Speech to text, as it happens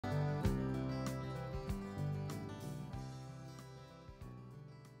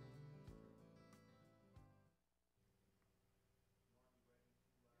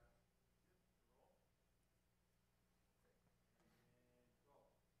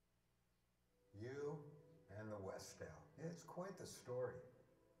It's quite the story.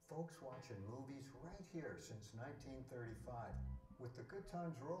 Folks watching movies right here since 1935, with the good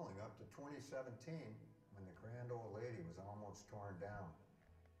times rolling up to 2017 when the grand old lady was almost torn down.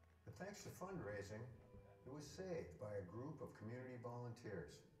 But thanks to fundraising, it was saved by a group of community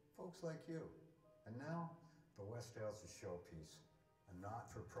volunteers, folks like you. And now, the Westdale's a showpiece, a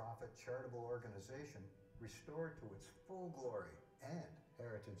not-for-profit charitable organization restored to its full glory and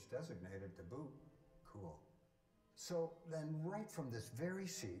heritage designated to boot. Cool. So then right from this very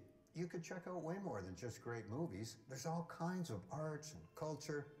seat, you could check out way more than just great movies. There's all kinds of arts and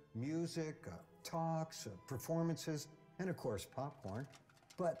culture, music, talks, performances, and of course popcorn.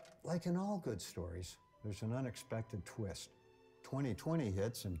 But like in all good stories, there's an unexpected twist. 2020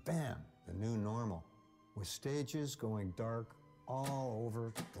 hits and bam, the new normal, with stages going dark all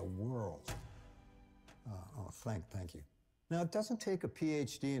over the world. Thank you. Now, it doesn't take a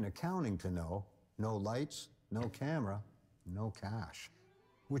PhD in accounting to know no lights, no camera, no cash.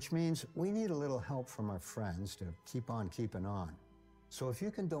 Which means we need a little help from our friends to keep on keeping on. So if you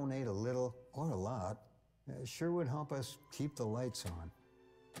can donate a little or a lot, it sure would help us keep the lights on,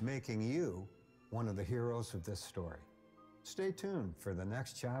 making you one of the heroes of this story. Stay tuned for the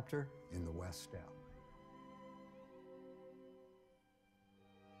next chapter in the Westdale.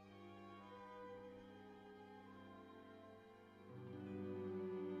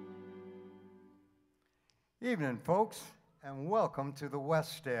 Evening, folks, and welcome to the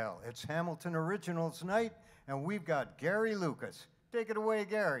Westdale. It's Hamilton Originals night, and we've got Gary Lucas. Take it away,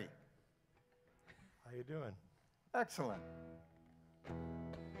 Gary. How you doing? Excellent.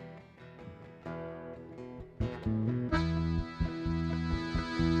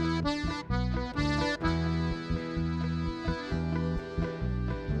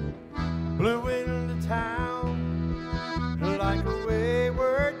 Blew into town like a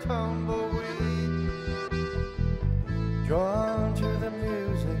wayward tumbleweed, drawn to the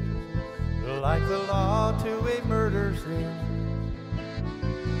music like the law to a murder scene.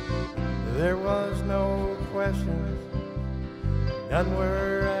 There was no question, none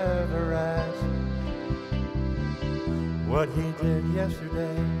were ever asked. What he did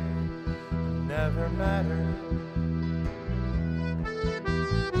yesterday never mattered.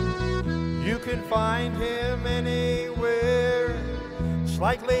 You can find him anywhere,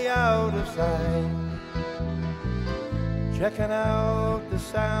 slightly out of sight, checking out the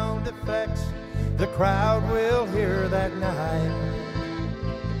sound effects the crowd will hear that night.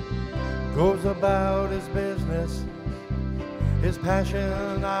 Goes about his business, his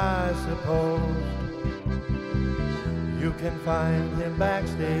passion, I suppose. You can find him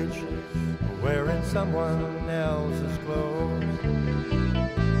backstage, wearing someone else's clothes.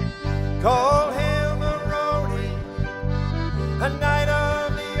 Call him a roadie, a night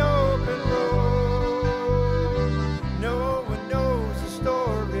on the open road. No one knows the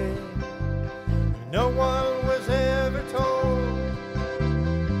story, no one was ever told.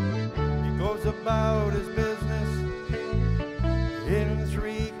 He goes about his business in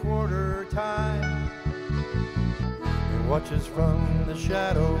three-quarter time. He watches from the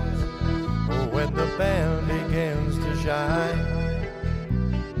shadows when the band begins to shine.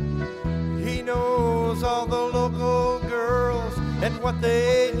 He knows all the local girls and what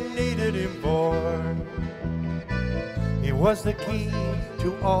they needed him for. He was the key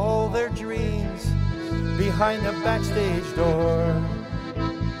to all their dreams behind the backstage door.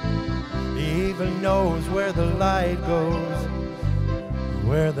 He even knows where the light goes,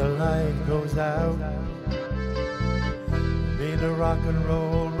 where the light goes out. Being a rock and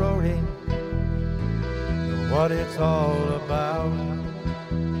roll roadie, what it's all about.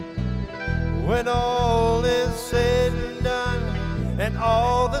 When all is said and done, and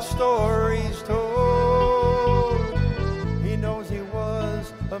all the stories told, he knows he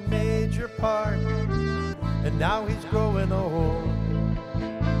was a major part, and now he's growing old.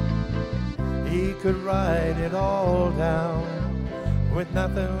 He could write it all down with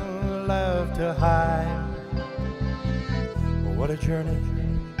nothing left to hide. What a journey,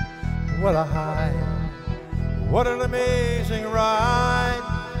 what a high, what an amazing ride.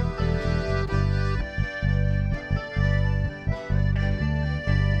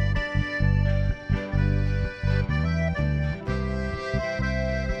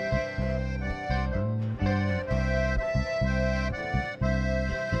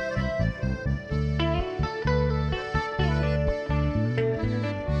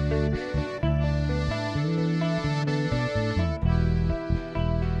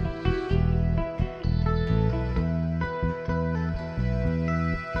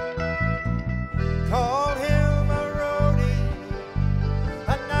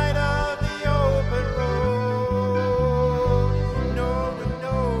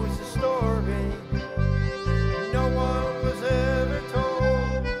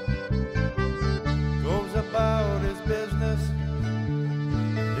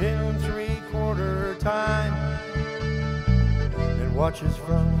 in 3/4 time and watches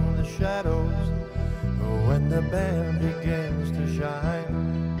from the shadows when the band begins to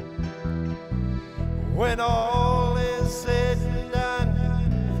shine. When all is said and done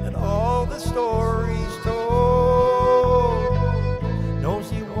and all the stories told, knows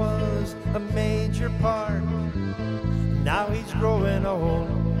he was a major part, now he's growing old.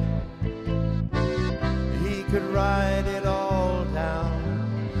 He could write it all down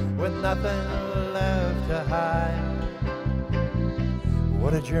with nothing left to hide.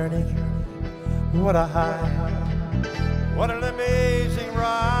 What a journey, what a high, what an amazing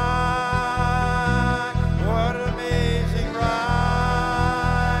ride, what an amazing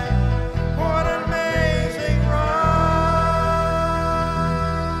ride, what an amazing ride.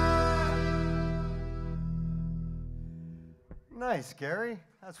 Nice, Gary.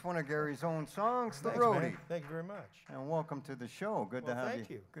 That's one of Gary's own songs, The Thanks, Roadie. man. Thank you very much. And welcome to the show. Good to Well, have thank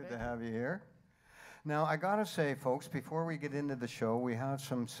you. Good Thank to have you here. Now, I got to say, folks, before we get into the show, we have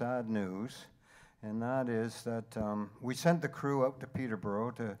some sad news, and that is that we sent the crew out to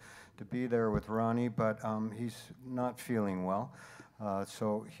Peterborough to be there with Ronnie, but he's not feeling well.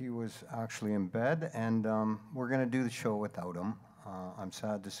 So he was actually in bed, and we're going to do the show without him. I'm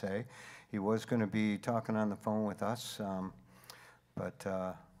sad to say. He was going to be talking on the phone with us, but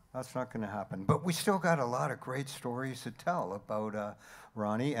that's not going to happen. But we still got a lot of great stories to tell about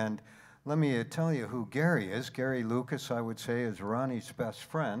Ronnie, and let me tell you who Gary is. Gary Lucas, I would say, is Ronnie's best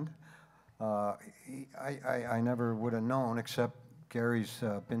friend. I never would have known, except Gary's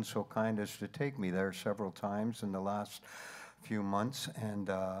been so kind as to take me there several times in the last few months, and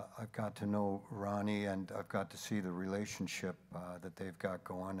I've got to know Ronnie, and I've got to see the relationship that they've got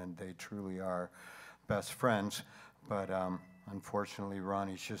going, and they truly are best friends. But unfortunately,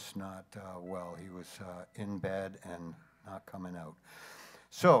 Ronnie's just not well. He was in bed and not coming out.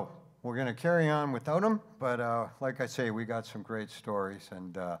 So we're going to carry on without him, but like I say, we got some great stories,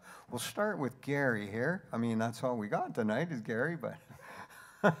 and we'll start with Gary here. I mean, that's all we got tonight is Gary, but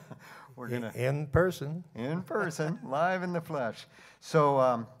we're going to... In person. In person, live in the flesh.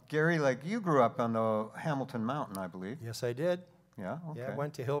 So, Gary, like you grew up on the Hamilton Mountain, I believe. Yes, I did. Yeah, okay. Yeah, I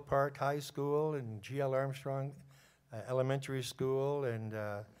went to Hill Park High School and G.L. Armstrong Elementary School, and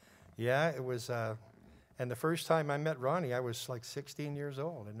yeah, it was... and the first time I met Ronnie, I was like 16 years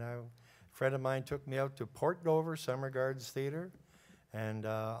old, and now a friend of mine took me out to Port Dover Summer Gardens Theater, and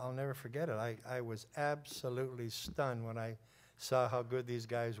I'll never forget it. I was absolutely stunned when I saw how good these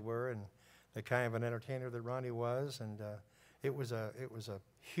guys were and the kind of an entertainer that Ronnie was, and it was a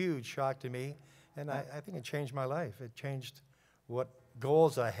huge shock to me, and I think it changed my life. It changed what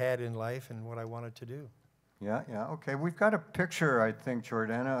goals I had in life and what I wanted to do. Yeah, okay. We've got a picture, I think,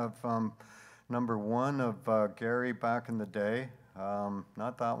 Jordana, of number one of Gary back in the day.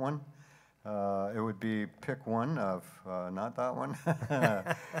 Not that one. It would be pick one of, not that one.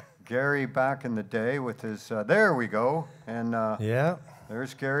 Gary back in the day with his, there we go. And yeah.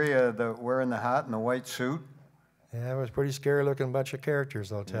 There's Gary wearing the hat and the white suit. Yeah, it was a pretty scary looking bunch of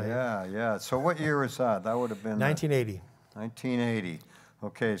characters, I'll tell you. Yeah. So what year was that? That would have been 1980. 1980.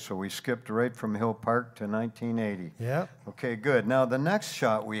 Okay, so we skipped right from Hill Park to 1980. Yeah. Okay, good. Now, the next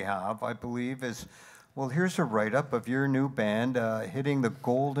shot we have, I believe, is, well, here's a write-up of your new band hitting the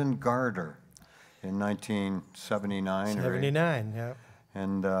Golden Garter in 1979. 79, yeah.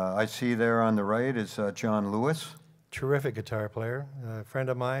 And I see there on the right is John Lewis. Terrific guitar player, a friend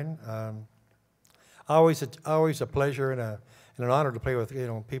of mine. Always a pleasure and an honor to play with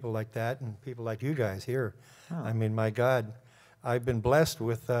people like that and people like you guys here. Oh. I mean, my God. I've been blessed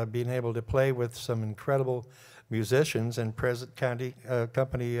with being able to play with some incredible musicians, and present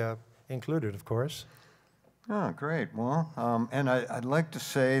company included, of course. Oh, great. Well, and I'd like to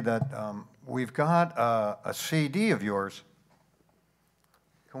say that we've got a CD of yours.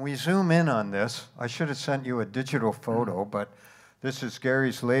 Can we zoom in on this? I should have sent you a digital photo, but this is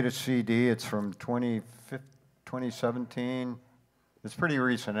Gary's latest CD. It's from 2017. It's pretty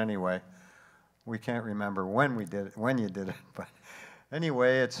recent anyway. We can't remember when you did it, but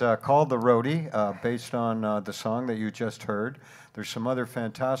anyway, it's called The Roadie, based on the song that you just heard. There's some other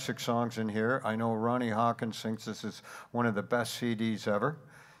fantastic songs in here. I know Ronnie Hawkins thinks this is one of the best CDs ever,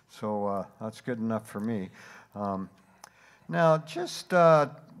 so that's good enough for me. Now, just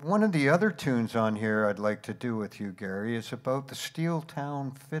one of the other tunes on here I'd like to do with you, Gary, is about the Steel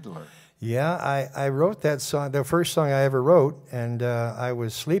Town Fiddler. Yeah, I wrote that song, the first song I ever wrote, and I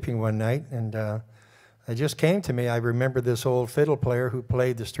was sleeping one night, and it just came to me. I remember this old fiddle player who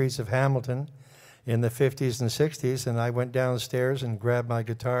played the streets of Hamilton in the 50s and 60s, and I went downstairs and grabbed my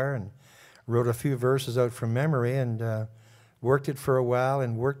guitar and wrote a few verses out from memory, and worked it for a while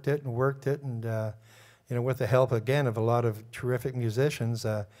and worked it, and you know, with the help again of a lot of terrific musicians,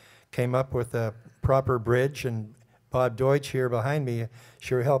 came up with a proper bridge. And Bob Deutsch here behind me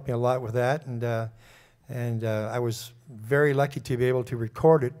sure helped me a lot with that. And I was very lucky to be able to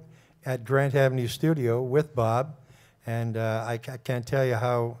record it at Grant Avenue Studio with Bob. And I can't tell you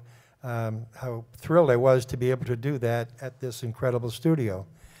how thrilled I was to be able to do that at this incredible studio.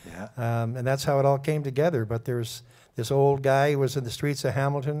 Yeah. And that's how it all came together. But there's this old guy who was in the streets of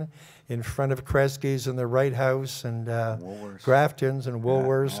Hamilton in front of Kresge's and the Wright House and Grafton's and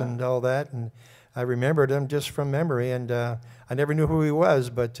Woolworths and all that. And I remembered him just from memory. And I never knew who he was,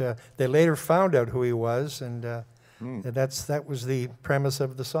 but they later found out who he was. And that was the premise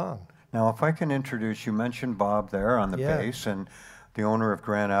of the song. Now, if I can introduce, you mentioned Bob there on the bass, and the owner of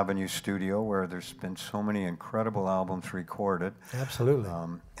Grant Avenue Studio, where there's been so many incredible albums recorded. Absolutely.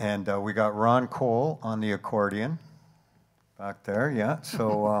 And we got Ron Cole on the accordion back there, yeah.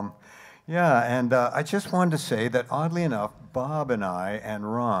 So, and I just wanted to say that, oddly enough, Bob and I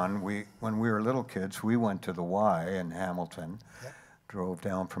and Ron, when we were little kids, we went to the Y in Hamilton, drove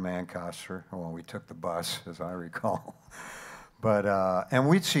down from Ancaster. Well, we took the bus, as I recall. But and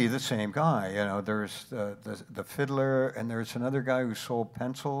we'd see the same guy. You know, there's the fiddler, and there's another guy who sold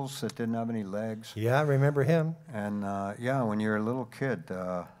pencils that didn't have any legs. Yeah, I remember him. And when you're a little kid,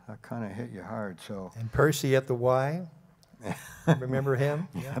 that kind of hit you hard. So. And Percy at the Y. Remember him?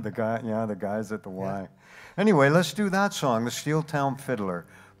 Yeah, the guys at the Y. Anyway, let's do that song, "The Steel Town Fiddler"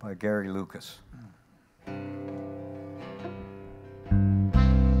 by Gary Lucas.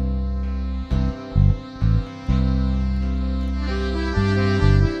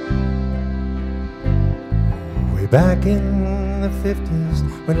 Back in the 50s,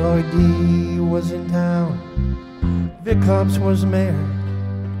 when Lloyd D was in town, Vic Hobbs was mayor,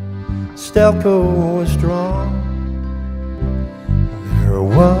 Stelco was strong. There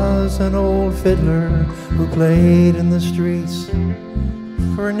was an old fiddler who played in the streets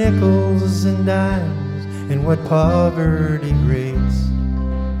for nickels and dimes in what poverty greets.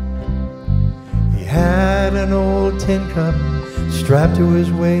 He had an old tin cup strapped to his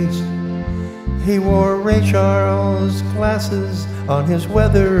waist. He wore Ray Charles glasses on his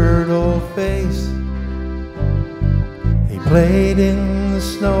weathered old face. He played in the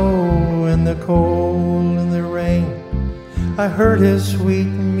snow and the cold and the rain. I heard his sweet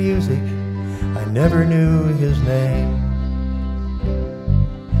music, I never knew his name.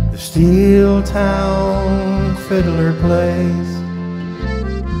 The Steel Town Fiddler plays.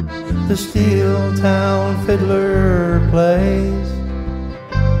 The Steel Town Fiddler plays.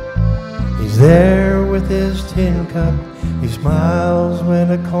 He's there with his tin cup. He smiles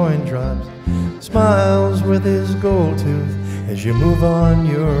when a coin drops, smiles with his gold tooth as you move on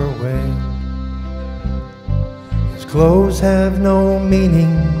your way. His clothes have no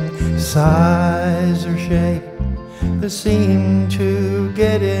meaning, size or shape, that seem to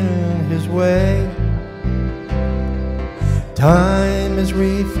get in his way. Time is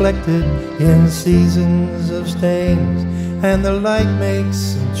reflected in seasons of stains, and the light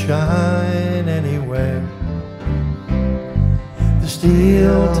makes it shine anyway. The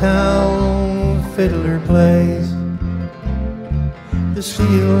Steel Town Fiddler plays. The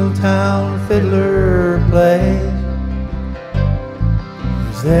Steel Town Fiddler plays.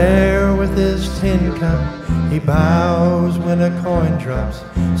 He's there with his tin cup. He bows when a coin drops,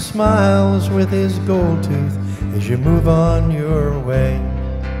 smiles with his gold tooth as you move on your way.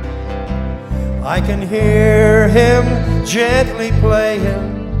 I can hear him gently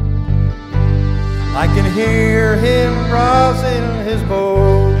playing. I can hear him rousing his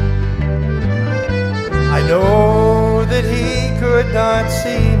bow. I know that he could not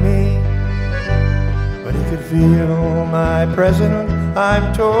see me, but he could feel my presence,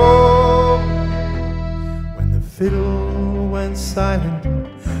 I'm told. When the fiddle went silent,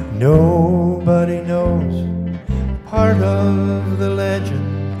 nobody knows. Part of the legend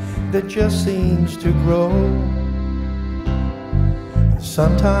that just seems to grow.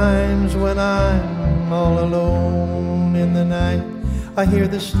 Sometimes when I'm all alone in the night, I hear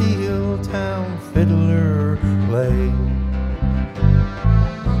the Steel Town Fiddler play.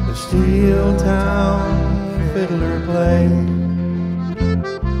 The Steel Town Fiddler play.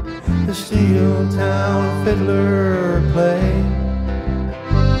 The Steel Town Fiddler play.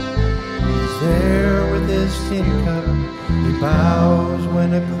 He's there with his tin cup. He bows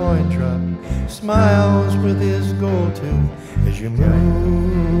when a coin drops, smiles with his gold tooth as you move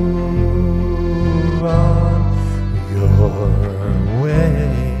on your way.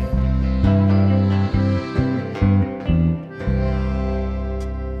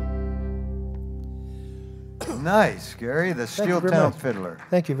 Nice, Gary, the Thank you very Steeltown much. Fiddler.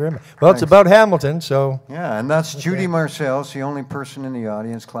 Thank you very much. Well, it's Thanks. about Hamilton, so Yeah, and that's Judy Marsales, the only person in the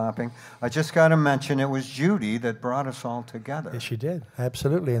audience clapping. I just got to mention it was Judy that brought us all together. yes, you did.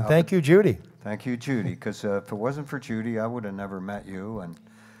 Absolutely. And thank you, Judy. Thank you, Judy, because if it wasn't for Judy, I would have never met you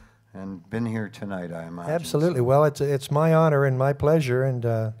and been here tonight, I imagine. Absolutely. Well, it's my honor and my pleasure, and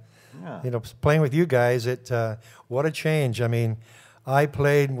Yeah. you know, playing with you guys. What a change. I mean, I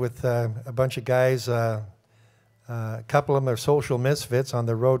played with a bunch of guys. A couple of them are social misfits on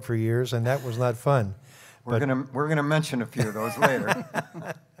the road for years, and that was not fun. We're gonna mention a few of those later.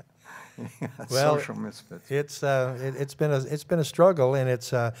 Yeah, Well, social misfits. It's been a struggle,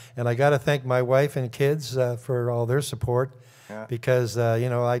 and and I got to thank my wife and kids for all their support, Yeah. because you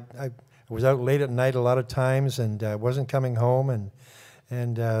know, I was out late at night a lot of times, and wasn't coming home,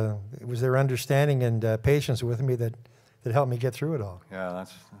 and it was their understanding and patience with me that helped me get through it all. Yeah,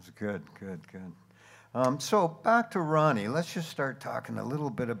 that's good. So back to Ronnie. Let's just start talking a little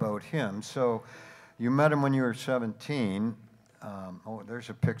bit about him. So you met him when you were 17. Oh, there's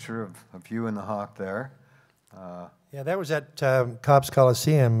a picture of you and the Hawk there. Yeah, that was at Cobb's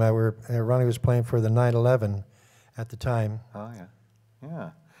Coliseum, where Ronnie was playing for the 9/11 at the time. Oh, yeah.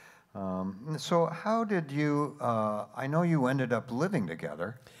 So how did you, I know you ended up living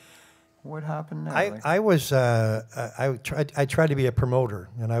together. What happened there? I tried to be a promoter,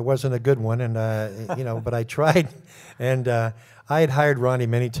 and I wasn't a good one, and you know, but I tried, and I had hired Ronnie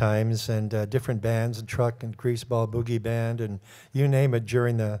many times, and different bands, and Truck and Greaseball Boogie Band, and you name it,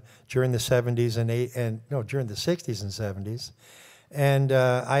 during the 70s during the 60s and 70s, and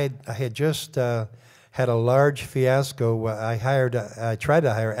I had just had a large fiasco. I tried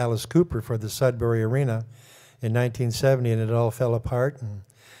to hire Alice Cooper for the Sudbury Arena in 1970, and it all fell apart. And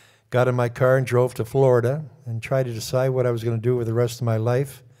got in my car and drove to Florida and tried to decide what I was going to do with the rest of my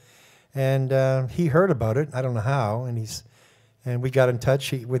life. And he heard about it. I don't know how. And we got in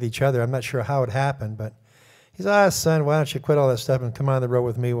touch with each other. I'm not sure how it happened, but he said, son, why don't you quit all that stuff and come on the road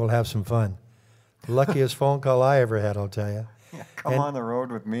with me? We'll have some fun. The luckiest phone call I ever had, I'll tell you. Yeah, come on the road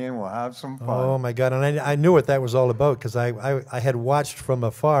with me and we'll have some fun. Oh, my God. And I knew what that was all about, because I had watched from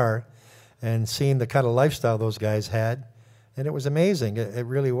afar and seen the kind of lifestyle those guys had. And it was amazing. It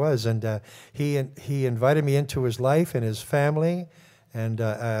really was. And he invited me into his life and his family. And,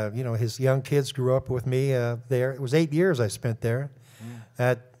 you know, his young kids grew up with me there. It was 8 years I spent there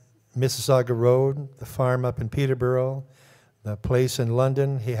at Mississauga Road, the farm up in Peterborough, the place in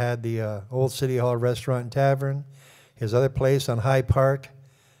London. He had the Old City Hall Restaurant and Tavern, his other place on High Park.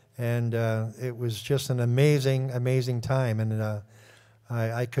 And it was just an amazing, amazing time. And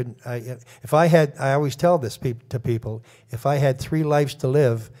I always tell this to people, if I had 3 lives to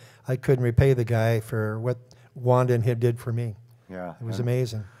live, I couldn't repay the guy for what Wanda and him did for me. Yeah. It was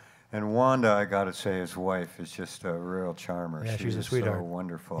amazing. And Wanda, I got to say, his wife is just a real charmer. Yeah, she's a is sweetheart. So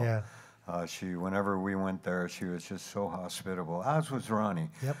wonderful. Yeah. Whenever we went there, she was just so hospitable, as was Ronnie.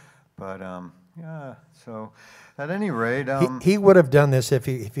 Yep. But, yeah, so at any rate. He would have done this if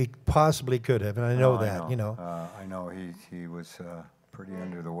he possibly could have, and I know that, you know. I know he was pretty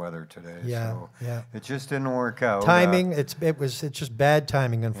under the weather today. Yeah, so yeah. It just didn't work out. Timing, it's just bad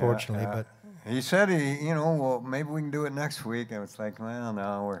timing, unfortunately. Yeah. But he said well, maybe we can do it next week. And it's like, well,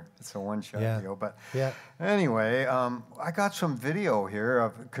 no, it's a one-shot deal. But anyway, I got some video here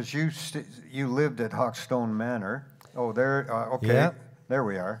because you lived at Hawkstone Manor. Oh, there. Okay, yeah. There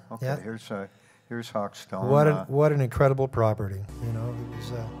we are. Okay, Yeah. here's Hawkstone. What an incredible property. You know, it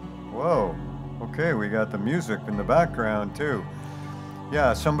was. Whoa. Okay, we got the music in the background too.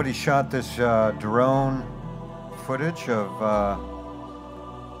 Yeah, somebody shot this drone footage of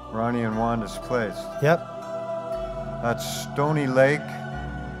Ronnie and Wanda's place. Yep. That's Stony Lake.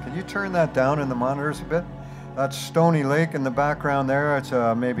 Can you turn that down in the monitors a bit? That's Stony Lake in the background there. It's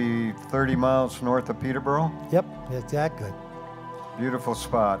maybe 30 miles north of Peterborough. Yep, exactly. Beautiful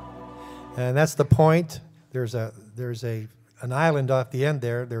spot. And that's the point. There's an island off the end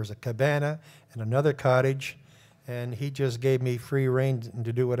there. There's a cabana and another cottage. And he just gave me free rein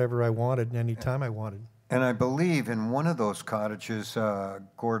to do whatever I wanted any time I wanted. And I believe in one of those cottages,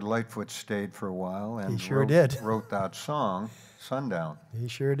 Gord Lightfoot stayed for a while and he sure did. Wrote that song, Sundown. He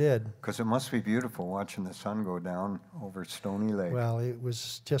sure did. Because it must be beautiful watching the sun go down over Stony Lake. Well, it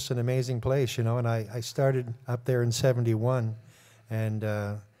was just an amazing place, you know, and I started up there in 71, and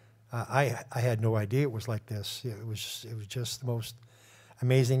I had no idea it was like this. It was just the most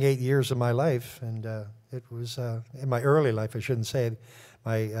amazing 8 years of my life, and it was in my early life, I shouldn't say,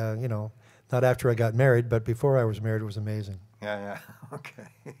 you know, not after I got married, but before I was married, it was amazing. Yeah,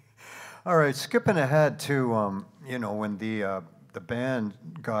 okay. All right, skipping ahead to, you know, when the the band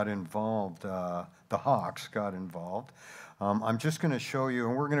got involved, the Hawks got involved. I'm just going to show you,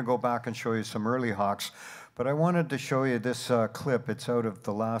 and we're going to go back and show you some early Hawks, but I wanted to show you this clip. It's out of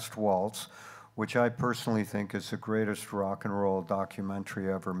The Last Waltz, which I personally think is the greatest rock and roll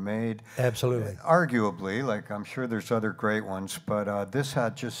documentary ever made. Absolutely. Arguably, like I'm sure there's other great ones, but this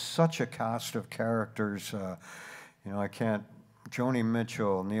had just such a cast of characters. You know, Joni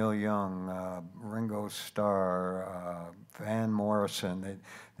Mitchell, Neil Young, Ringo Starr, Van Morrison,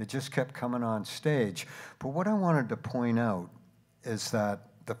 they just kept coming on stage. But what I wanted to point out is that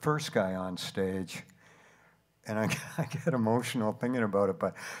the first guy on stage, and I get emotional thinking about it,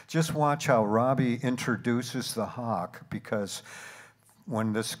 but just watch how Robbie introduces the Hawk, because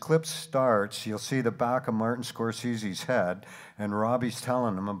when this clip starts, you'll see the back of Martin Scorsese's head, and Robbie's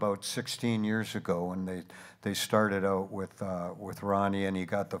telling him about 16 years ago when they started out with Ronnie, and he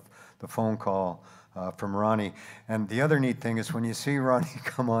got the phone call from Ronnie. And the other neat thing is when you see Ronnie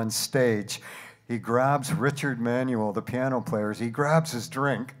come on stage, he grabs Richard Manuel, the piano player, he grabs his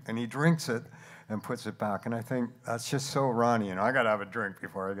drink, and he drinks it, and puts it back. And I think that's just so Ronnie. You know, I got to have a drink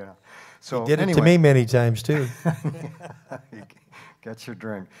before I get out. So he did it to me many times too. Get your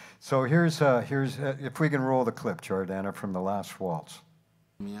drink. So here's if we can roll the clip, Jordana, from The Last Waltz.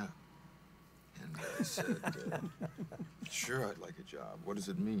 Yeah. And I said, sure, I'd like a job. What does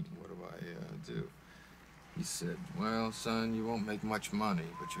it mean? What do I do? He said, well, son, you won't make much money,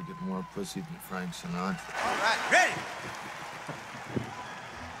 but you'll get more pussy than Frank Sinatra. All right, ready?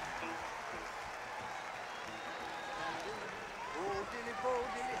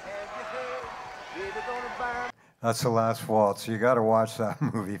 That's The Last Waltz. You got to watch that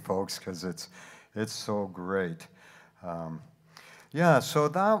movie, folks, because it's so great. Yeah, so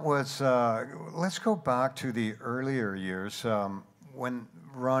that was. Let's go back to the earlier years when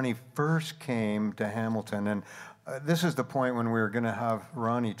Ronnie first came to Hamilton, and this is the point when we were going to have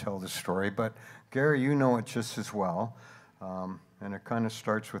Ronnie tell the story. But Gary, you know it just as well, and it kind of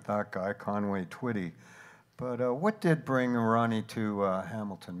starts with that guy, Conway Twitty. But what did bring Ronnie to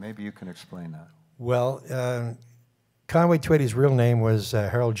Hamilton? Maybe you can explain that. Well, Conway Twitty's real name was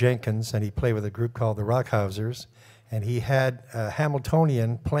Harold Jenkins, and he played with a group called the Rockhousers, and he had a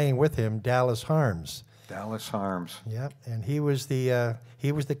Hamiltonian playing with him, Dallas Harms. Dallas Harms. Yeah, and he was the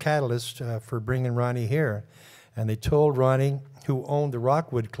catalyst for bringing Ronnie here, and they told Ronnie, who owned the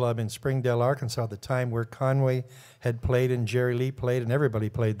Rockwood Club in Springdale, Arkansas, at the time where Conway had played and Jerry Lee played and everybody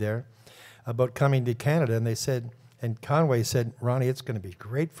played there, about coming to Canada, and they said. And Conway said, Ronnie, it's going to be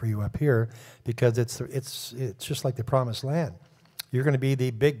great for you up here because it's just like the promised land. You're going to be the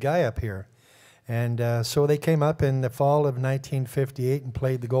big guy up here. And so they came up in the fall of 1958 and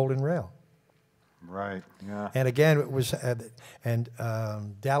played the Golden Rail. Right, yeah. And again, it was,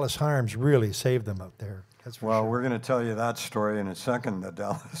 Dallas Harms really saved them up there. That's for sure. We're going to tell you that story in a second, the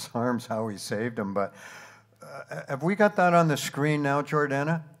Dallas Harms, how he saved them. But have we got that on the screen now,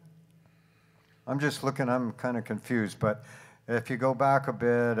 Jordana? I'm just looking, I'm kind of confused, but if you go back a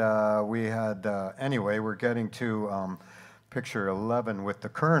bit, we had, anyway, we're getting to picture 11 with the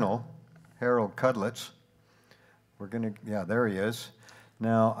Colonel, Harold Cudlitz. We're going to, yeah, there he is.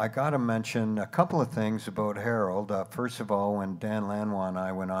 Now, I got to mention a couple of things about Harold. First of all, when Dan Lanois and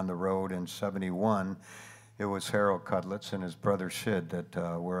I went on the road in '71, it was Harold Cudlitz and his brother Sid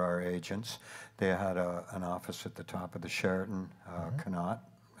that were our agents. They had an office at the top of the Sheraton Connaught.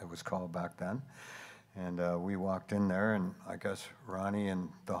 It was called back then. And we walked in there, and I guess Ronnie and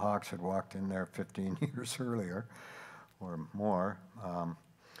the Hawks had walked in there 15 years earlier or more.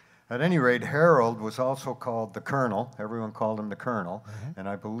 At any rate, Harold was also called the Colonel. Everyone called him the Colonel. And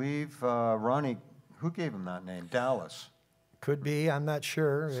I believe Ronnie, who gave him that name? Dallas. Could be, I'm not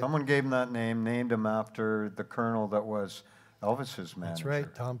sure. Someone gave him that name, named him after the Colonel that was Elvis's manager. That's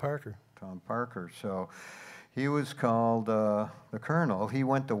right, Tom Parker. Tom Parker. So he was called the Colonel. He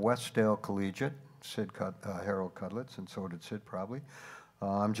went to Westdale Collegiate, Harold Cudlitz, and so did Sid probably.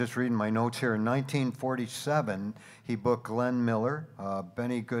 I'm just reading my notes here. In 1947, he booked Glenn Miller,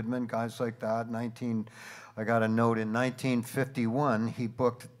 Benny Goodman, guys like that. I got a note in 1951, he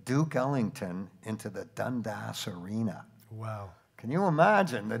booked Duke Ellington into the Dundas Arena. Wow. Can you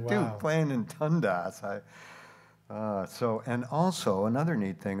imagine the Wow. Duke playing in Dundas? And also another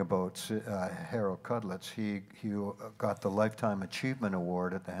neat thing about Harold Cudlitz, he got the Lifetime Achievement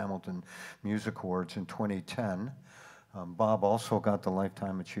Award at the Hamilton Music Awards in 2010. Bob also got the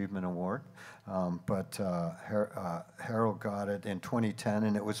Lifetime Achievement Award, but Harold got it in 2010,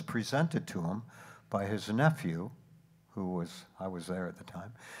 and it was presented to him by his nephew, I was there at the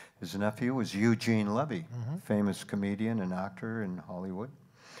time. His nephew was Eugene Levy, famous comedian and actor in Hollywood.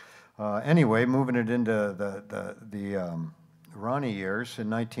 Anyway, moving it into Ronnie years, in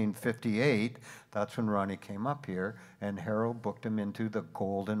 1958, that's when Ronnie came up here, and Harold booked him into the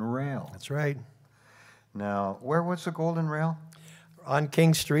Golden Rail. That's right. Now, where was the Golden Rail? On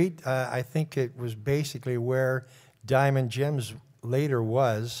King Street. I think it was basically where Diamond Gems later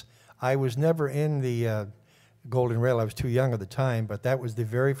was. I was never in the Golden Rail. I was too young at the time, but that was the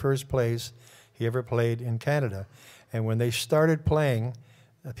very first place he ever played in Canada. And when they started playing,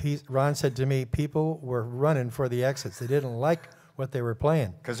 Ron said to me, people were running for the exits. They didn't like what they were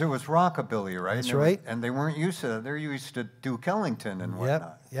playing. Because it was rockabilly, right? That's right. And they weren't used to that. They're used to Duke Ellington and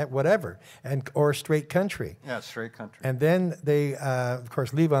whatnot. Yeah, whatever. Or straight country. Yeah, straight country. And then they, of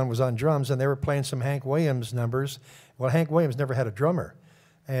course, Levon was on drums, and they were playing some Hank Williams numbers. Well, Hank Williams never had a drummer.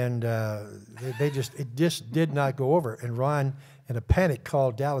 And it just did not go over. And Ron, in a panic,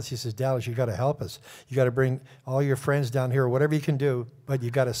 called Dallas. He says, Dallas, you got to help us. You got to bring all your friends down here, whatever you can do, but you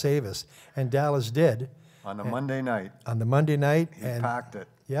got to save us. And Dallas did. On the Monday night. On the Monday night. He packed it.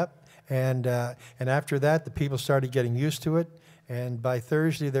 Yep. And after that, the people started getting used to it. And by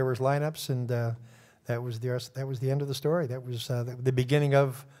Thursday, there was lineups, and that was the end of the story. That was the beginning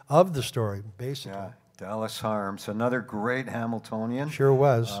of the story, basically. Yeah. Dallas Harms, another great Hamiltonian. Sure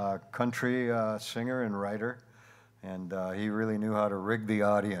was. Country singer and writer. And he really knew how to rig the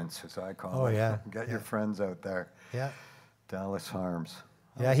audience, as I call it. Oh, yeah. Get your friends out there. Yeah. Dallas Harms.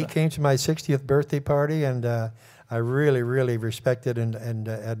 Yeah, he came to my 60th birthday party, and I really, really respected and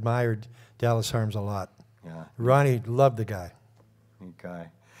admired Dallas Harms a lot. Yeah. Ronnie loved the guy. Neat guy.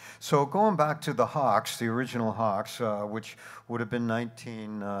 So going back to the Hawks, the original Hawks, which would have been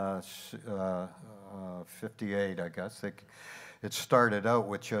 1958, I guess. It started out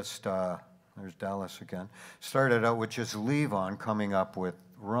with just, there's Dallas again, started out with just Levon coming up with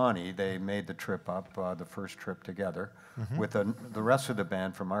Ronnie. They made the trip up, the first trip together, with the rest of the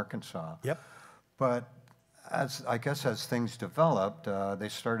band from Arkansas. Yep. But I guess as things developed, they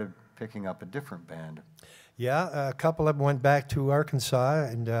started picking up a different band. Yeah, a couple of them went back to Arkansas,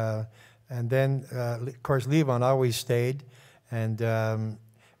 and then, of course, Levon always stayed, and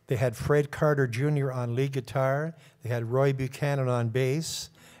they had Fred Carter Jr. on lead guitar. They had Roy Buchanan on bass,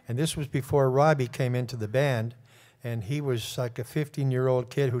 and this was before Robbie came into the band, and he was like a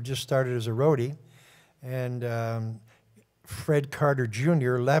 15-year-old kid who just started as a roadie, and Fred Carter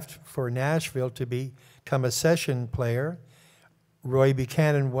Jr. left for Nashville to become a session player. Roy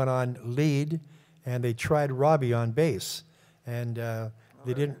Buchanan went on lead, and they tried Robbie on bass, and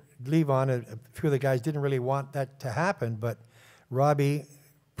they didn't leave on. A few of the guys didn't really want that to happen, but Robbie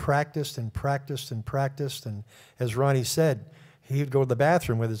practiced and practiced and practiced, and as Ronnie said, he'd go to the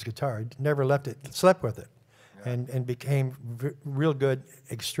bathroom with his guitar. He never left it, slept with it, and became real good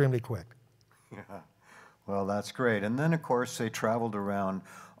extremely quick. Yeah, well, that's great. And then, of course, they traveled around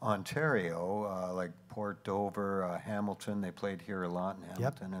Ontario, like Port Dover, Hamilton. They played here a lot in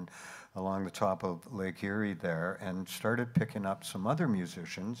Hamilton, and along the top of Lake Erie there, and started picking up some other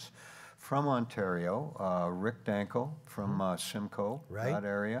musicians from Ontario. Rick Danko from Simcoe, that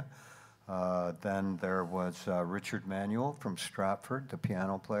area. Then there was Richard Manuel from Stratford, the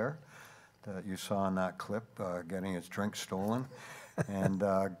piano player that you saw in that clip, getting his drink stolen. And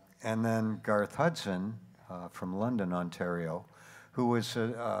then Garth Hudson from London, Ontario, who was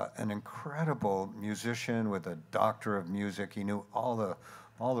an incredible musician with a doctor of music. He knew all the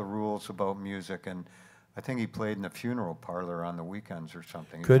rules about music, and I think he played in the funeral parlor on the weekends or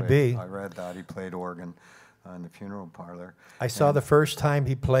something. Could be. I read that. He played organ in the funeral parlor. I saw the first time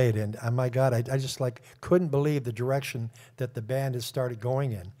he played, and oh my God, I just couldn't believe the direction that the band has started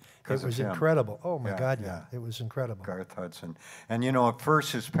going in. It was incredible. Oh my God, yeah, it was incredible. Garth Hudson. And you know, at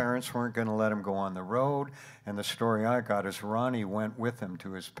first his parents weren't going to let him go on the road, and the story I got is Ronnie went with him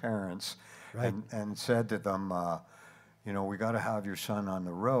to his parents and said to them, you know, we got to have your son on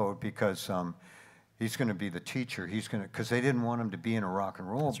the road because he's going to be the teacher. He's going to, because they didn't want him to be in a rock and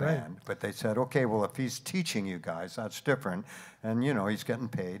roll band. But they said, okay, well, if he's teaching you guys, that's different. And, you know, he's getting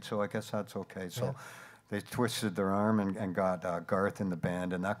paid, so I guess that's okay. So they twisted their arm and got Garth in the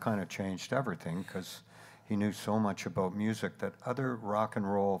band, and that kind of changed everything because he knew so much about music that other rock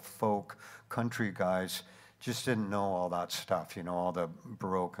and roll, folk, country guys just didn't know all that stuff, you know, all the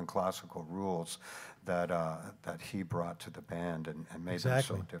Baroque and classical rules that he brought to the band and made them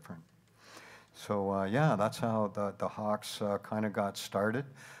so different. So, yeah, that's how the Hawks kind of got started.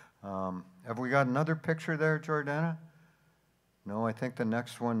 Have we got another picture there, Jordana? No, I think the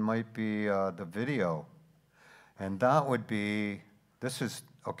next one might be the video. And that would be, this is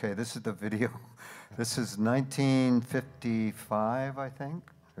the video. This is 1955, I think,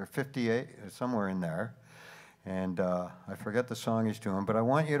 or 58, somewhere in there. And I forget the song he's doing, but I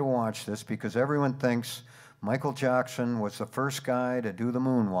want you to watch this because everyone thinks Michael Jackson was the first guy to do the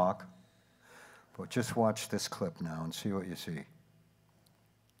moonwalk. But just watch this clip now and see what you see.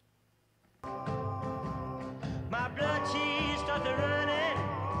 My blood cheese starts running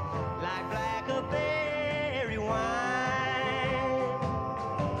like blackberry wine.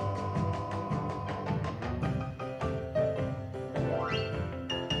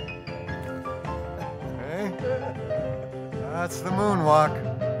 Okay, that's the moonwalk.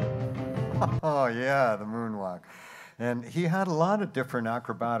 Oh yeah, the moonwalk. And he had a lot of different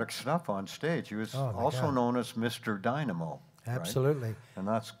acrobatic stuff on stage. He was also known as Mr. Dynamo. Absolutely. Right? And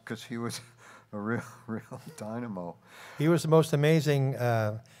that's because he was a real dynamo. He was the most amazing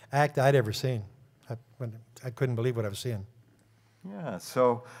act I'd ever seen. I couldn't believe what I was seeing. Yeah,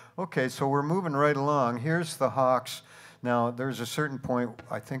 so, okay, so we're moving right along. Here's the Hawks. Now, there's a certain point,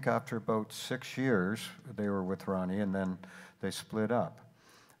 I think after about 6 years, they were with Ronnie, and then they split up.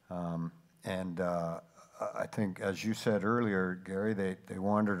 I think, as you said earlier, Gary, they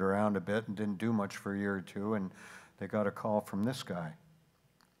wandered around a bit and didn't do much for a year or two, and they got a call from this guy,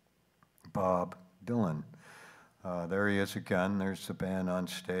 Bob Dylan. There he is again. There's the band on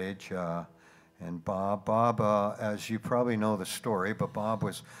stage. And Bob, as you probably know the story, but Bob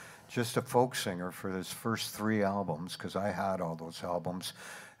was just a folk singer for his first 3 albums, because I had all those albums.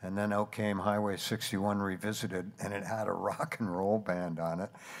 And then out came Highway 61 Revisited, and it had a rock and roll band on it.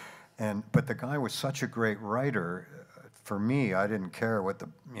 But the guy was such a great writer. For me, I didn't care what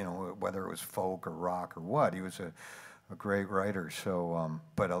whether it was folk or rock or what. He was a great writer. So,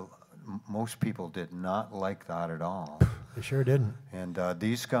 most people did not like that at all. They sure didn't. And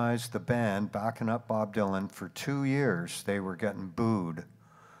these guys, the band, backing up Bob Dylan, for 2 years, they were getting booed.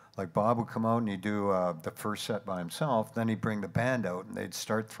 Like Bob would come out and he'd do the first set by himself, then he'd bring the band out and they'd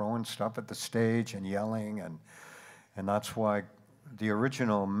start throwing stuff at the stage and yelling, and that's why the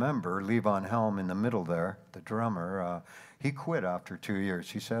original member, Levon Helm, in the middle there, the drummer, he quit after 2 years.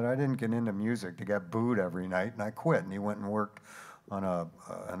 He said, I didn't get into music to get booed every night, and I quit. And he went and worked on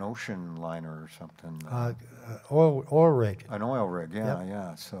an ocean liner or something. Oil rig. An oil rig, yeah, Yep.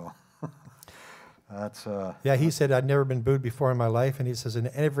 yeah. So that's... Yeah, he said, I'd never been booed before in my life, and he says, and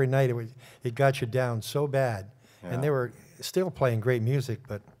every night it got you down so bad. Yeah. And they were still playing great music,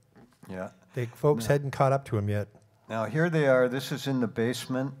 but yeah. the folks hadn't caught up to him yet. Now, here they are. This is in the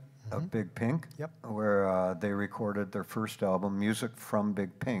basement of Big Pink, Yep. where they recorded their first album, Music from Big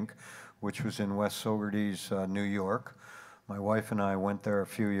Pink, which was in West Sogarty's, New York. My wife and I went there a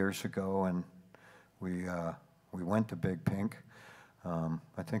few years ago, and we went to Big Pink.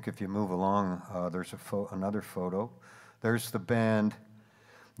 I think if you move along, there's another photo. There's the band.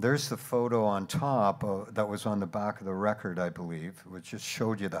 There's the photo on top that was on the back of the record, I believe, which just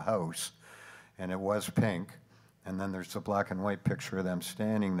showed you the house, and it was pink. And then there's the black and white picture of them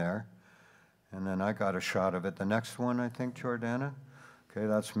standing there. And then I got a shot of it. The next one, I think, Jordana. Okay,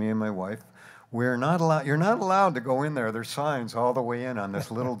 that's me and my wife. We're not allowed, you're not allowed to go in there. There's signs all the way in on this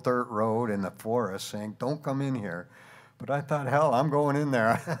little dirt road in the forest saying, don't come in here. But I thought, hell, I'm going in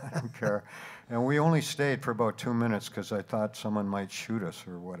there. I don't care. And we only stayed for about 2 minutes because I thought someone might shoot us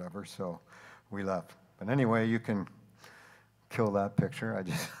or whatever, so we left. But anyway, you can kill that picture. I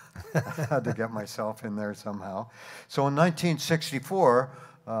just had to get myself in there somehow. So in 1964,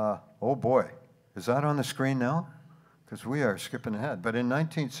 oh boy, is that on the screen now? Because we are skipping ahead. But in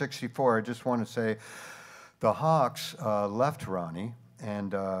 1964, I just want to say the Hawks left Ronnie,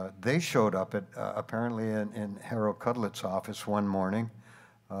 and they showed up at apparently in Harold Cudlett's office one morning,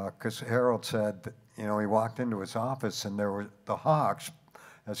 because Harold said that, he walked into his office and there were the Hawks,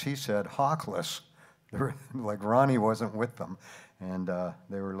 as he said, hawkless. They were, like Ronnie wasn't with them, and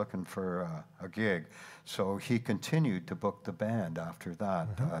they were looking for a gig. So he continued to book the band after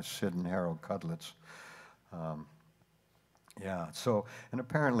that, Sid and Harold Cudlett's. Yeah, so, and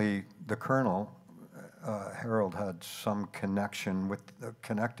apparently the Colonel, Harold had some connection with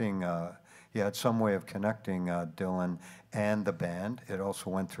connecting, he had some way of connecting Dylan and the band. It also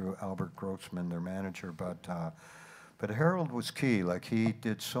went through Albert Grossman, their manager, but Harold was key. Like, he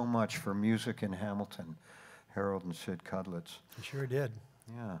did so much for music in Hamilton, Harold and Sid Cudlett's. He sure did.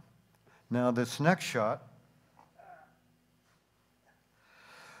 Yeah. Now, this next shot,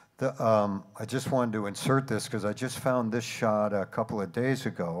 I just wanted to insert this because I just found this shot a couple of days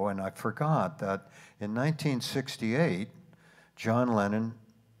ago, and I forgot that in 1968, John Lennon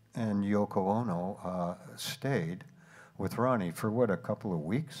and Yoko Ono stayed with Ronnie for, what, a couple of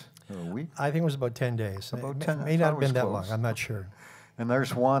weeks? Or a week? I think it was about 10 days. About It 10, may I not thought have it been was that close. long. I'm not sure. And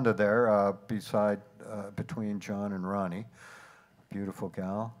there's Wanda there between John and Ronnie. Beautiful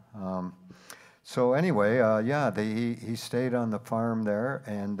gal. So anyway, yeah, he stayed on the farm there,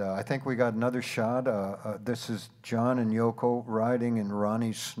 and I think we got another shot. This is John and Yoko riding in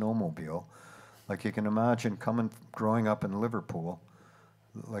Ronnie's snowmobile. Like you can imagine growing up in Liverpool,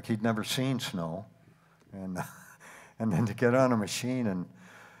 like he'd never seen snow, and and then to get on a machine,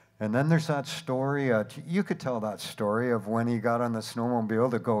 and then there's that story, you could tell that story of when he got on the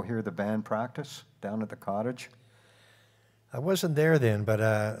snowmobile to go hear the band practice down at the cottage. I wasn't there then, but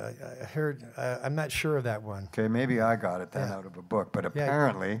I heard, I'm not sure of that one. Okay, maybe I got it then out of a book, but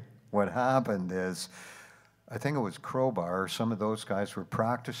apparently what happened is, I think it was Crowbar, some of those guys were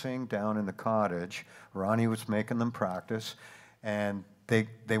practicing down in the cottage. Ronnie was making them practice, and they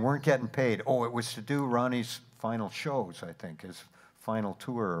weren't getting paid. Oh, it was to do Ronnie's final shows, I think, his final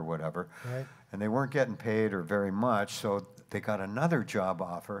tour or whatever. Right. And they weren't getting paid or very much, so they got another job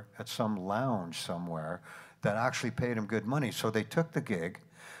offer at some lounge somewhere that actually paid them good money. So they took the gig,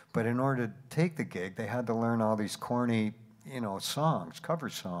 but in order to take the gig, they had to learn all these corny, songs, cover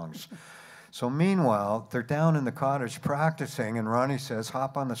songs. So meanwhile, they're down in the cottage practicing, and Ronnie says,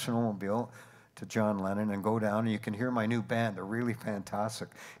 hop on the snowmobile to John Lennon and go down, and you can hear my new band. They're really fantastic.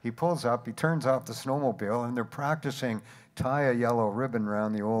 He pulls up, he turns off the snowmobile, and they're practicing tie a yellow ribbon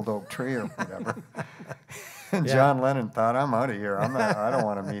around the old oak tree or whatever. And John Lennon thought, I'm out of here. I don't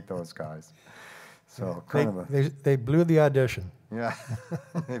want to meet those guys. So they blew the audition. Yeah,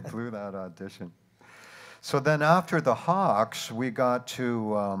 they blew that audition. So then after the Hawks, we got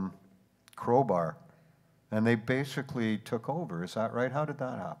to Crowbar, and they basically took over. Is that right? How did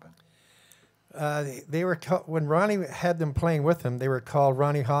that happen? They were when Ronnie had them playing with him, they were called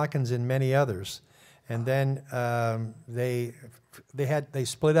Ronnie Hawkins and many others, and then they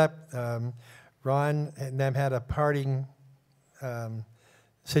split up. Ron and them had a parting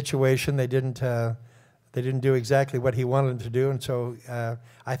situation. They didn't do exactly what he wanted them to do, and so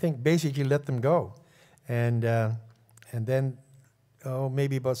I think basically let them go, and then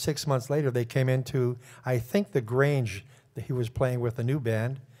maybe about 6 months later they came into, I think, the Grange that he was playing with a new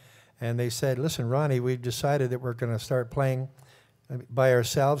band, and they said, listen, Ronnie, we've decided that we're going to start playing by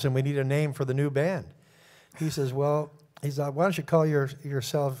ourselves, and we need a name for the new band. He says, well, he's like, why don't you call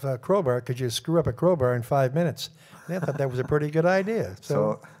yourself Crowbar, because you screw up a crowbar in 5 minutes. And I thought that was a pretty good idea.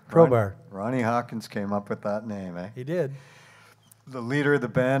 So Crowbar. Ronnie Hawkins came up with that name, eh? He did. The leader of the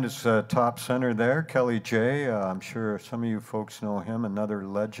band is top center there, Kelly J. I'm sure some of you folks know him, another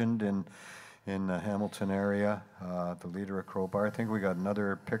legend in the Hamilton area, the leader of Crowbar. I think we got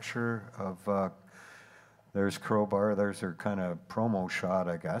another picture of, there's Crowbar. There's their kind of promo shot,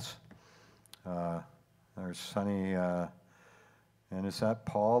 I guess. There's Sonny, and is that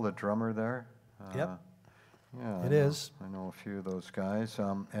Paul, the drummer there? Yep. Yeah, it is. I know a few of those guys.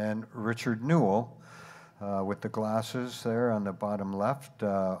 And Richard Newell, with the glasses there on the bottom left,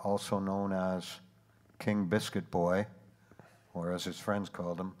 also known as King Biscuit Boy, or as his friends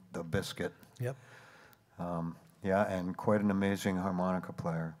called him, the Biscuit. Yep. Yeah, and quite an amazing harmonica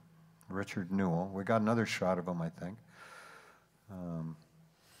player, Richard Newell. We got another shot of him, I think.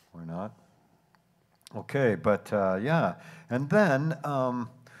 Or not. Okay, but yeah. And then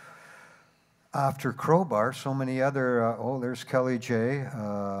after Crowbar, so many other, there's Kelly J,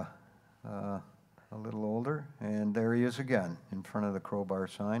 a little older, and there he is again in front of the Crowbar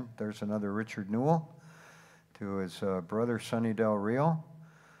sign. There's another Richard Newell to his brother Sonny Del Rio,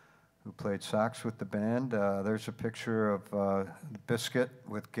 who played sax with the band. There's a picture of Biscuit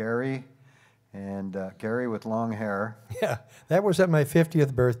with Gary, and Gary with long hair. Yeah, that was at my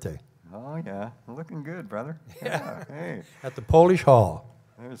 50th birthday. Oh, yeah. Looking good, brother. Yeah. Hey. At the Polish Hall.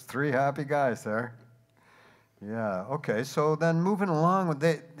 There's 3 happy guys there. Yeah, okay. So then moving along,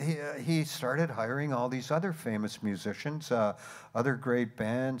 he started hiring all these other famous musicians, other great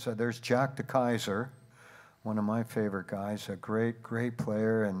bands. There's Jack de Kaiser, one of my favorite guys, a great, great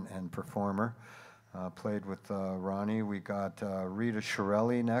player and performer. Played with Ronnie. We got Rita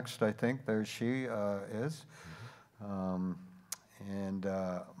Shirelli next, I think. There she is. And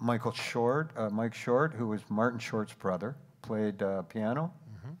Mike Short, who was Martin Short's brother, played piano.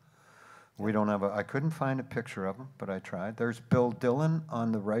 Mm-hmm. We don't have I couldn't find a picture of him, but I tried. There's Bill Dillon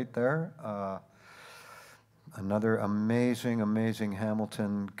on the right there. Another amazing, amazing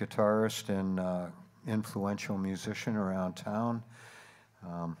Hamilton guitarist and influential musician around town.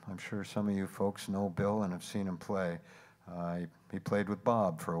 I'm sure some of you folks know Bill and have seen him play. He played with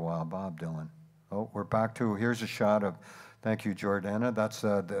Bob for a while, Bob Dylan. Oh, we're back to, here's a shot of, thank you, Jordana. That's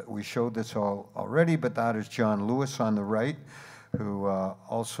we showed this already, but that is John Lewis on the right, who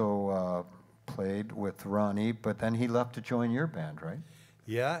also played with Ronnie, but then he left to join your band, right?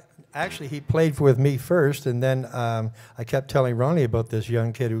 Yeah, actually he played with me first, and then I kept telling Ronnie about this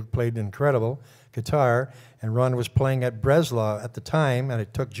young kid who played incredible, guitar, and Ron was playing at Breslau at the time, and I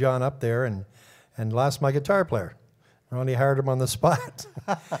took John up there and lost my guitar player. Ronnie hired him on the spot.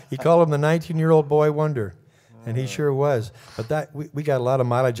 He called him the 19-year-old boy wonder, and he sure was. But that we got a lot of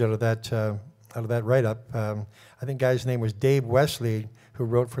mileage out of that write-up. I think guy's name was Dave Wesley, who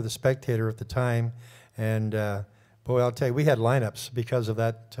wrote for The Spectator at the time, and boy, I'll tell you, we had lineups because of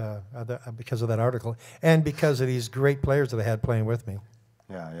that article, and because of these great players that I had playing with me.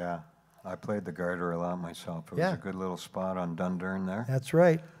 Yeah. I played the Garter a lot myself. It was a good little spot on Dundurn there. That's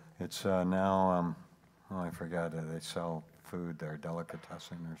right. It's now, I forgot, they sell food there,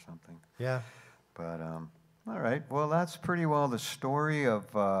 delicatessen or something. Yeah. But, all right, well, that's pretty well the story of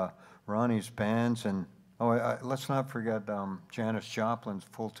Ronnie's bands. And, let's not forget Janis Joplin's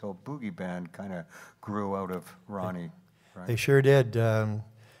Full Tilt Boogie Band kind of grew out of Ronnie, right? They sure did.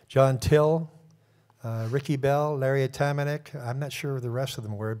 John Till, Ricky Bell, Larry Atamanek. I'm not sure who the rest of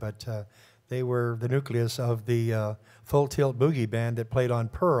them were, but they were the nucleus of the Full Tilt Boogie Band that played on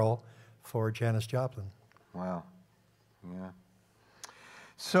Pearl for Janis Joplin. Wow. Yeah.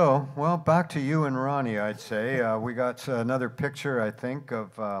 So, well, back to you and Ronnie, I'd say. We got another picture, I think,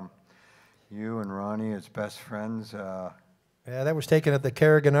 of you and Ronnie as best friends. Yeah, that was taken at the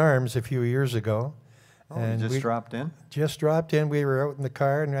Kerrigan Arms a few years ago. Oh, and you just dropped in? Just dropped in. We were out in the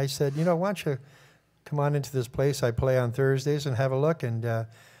car, and I said, why don't you come on into this place I play on Thursdays and have a look? And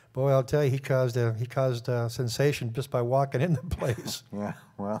boy, I'll tell you, he caused a sensation just by walking in the place. Yeah,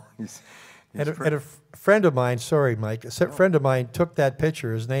 well, he's and a friend of mine, sorry, Mike, a friend of mine took that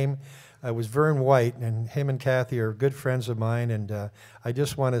picture. His name was Vern White, and him and Kathy are good friends of mine. And I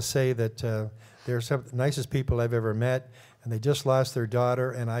just want to say that they're some of the nicest people I've ever met, and they just lost their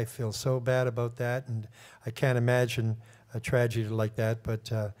daughter, and I feel so bad about that, and I can't imagine a tragedy like that.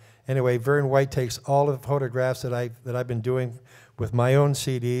 But anyway, Vern White takes all of the photographs that I've been doing with my own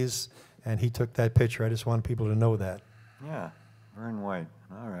CDs, and he took that picture. I just want people to know that. Yeah, Vern White.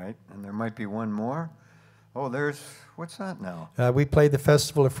 All right, and there might be one more. Oh, what's that now? We played the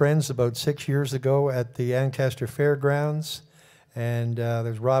Festival of Friends about 6 years ago at the Ancaster Fairgrounds, and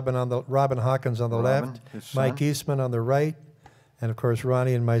there's Robin Hawkins on the left, Mike Eastman on the right, and of course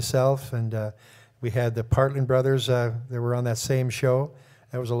Ronnie and myself, and we had the Partland brothers that were on that same show.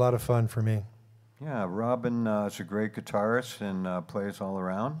 That was a lot of fun for me. Yeah, Robin is a great guitarist and plays all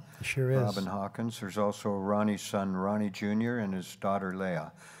around. He sure is. Robin Hawkins. There's also Ronnie's son, Ronnie Jr., and his daughter,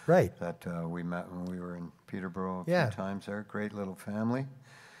 Leah. Right. That we met when we were in Peterborough a few times there. Great little family.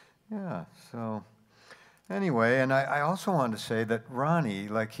 Yeah, so anyway, and I also wanted to say that Ronnie,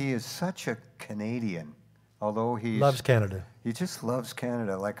 he is such a Canadian, although he loves Canada. He just loves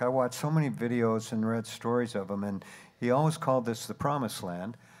Canada. I watched so many videos and read stories of him, and he always called this the Promised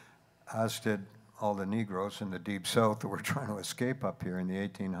Land, as did all the Negroes in the Deep South that were trying to escape up here in the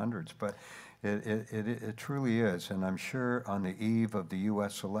 1800s. But it truly is, and I'm sure on the eve of the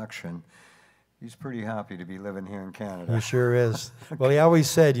U.S. election, he's pretty happy to be living here in Canada. He sure is. Well, he always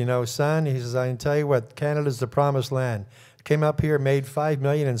said, son, he says, I can tell you what, Canada's the promised land. Came up here, made $5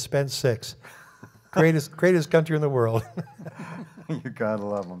 million, and spent $6 million. Greatest country in the world. You gotta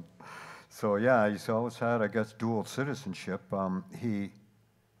love him. So yeah, he's always had, I guess, dual citizenship.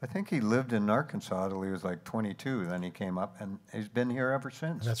 I think he lived in Arkansas till he was 22. Then he came up, and he's been here ever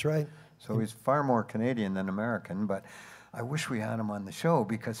since. That's right. So he's far more Canadian than American, but I wish we had him on the show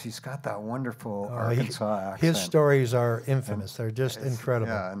because he's got that wonderful Arkansas accent. His stories are infamous. They're just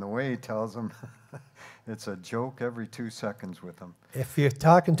incredible. Yeah, and the way he tells them, it's a joke every 2 seconds with him. If you're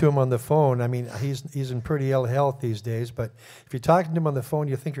talking to him on the phone, I mean, he's in pretty ill health these days, but if you're talking to him on the phone,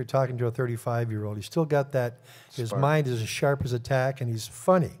 you think you're talking to a 35-year-old. He's still got that, his mind is as sharp as a tack, and he's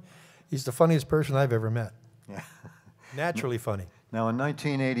funny. He's the funniest person I've ever met. Yeah. Naturally funny. Now, in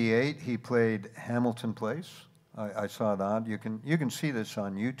 1988, he played Hamilton Place. I saw that. You can see this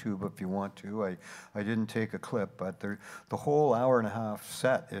on YouTube if you want to. I didn't take a clip, but the whole hour-and-a-half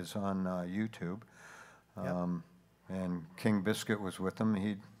set is on YouTube. Yep. And King Biscuit was with him.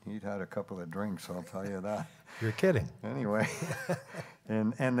 He'd had a couple of drinks, I'll tell you that. You're kidding. Anyway,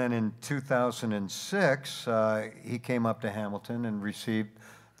 and then in 2006, he came up to Hamilton and received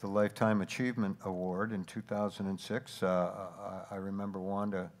the Lifetime Achievement Award in 2006. I remember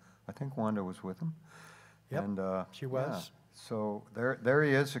Wanda. I think Wanda was with him. Yep, and, she was. Yeah. So there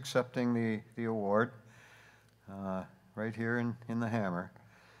he is accepting the award right here in the Hammer.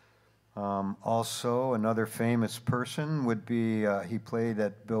 Also, another famous person would be, he played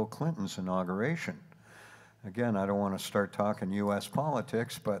at Bill Clinton's inauguration. Again, I don't want to start talking U.S.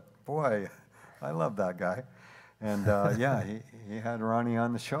 politics, but boy, I love that guy. And yeah, he had Ronnie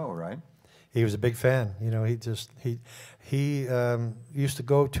on the show, right? He was a big fan. He used to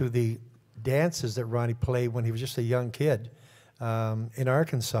go to the dances that Ronnie played when he was just a young kid in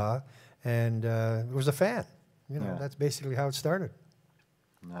Arkansas, and was a fan. You know, Yeah. that's basically how it started.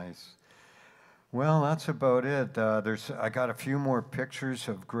 Nice. Well, that's about it. I got a few more pictures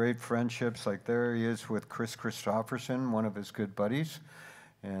of great friendships. Like there he is with Chris Christopherson, one of his good buddies.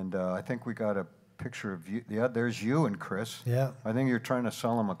 And I think we got a picture of you. Yeah, there's you and Chris. Yeah. I think you're trying to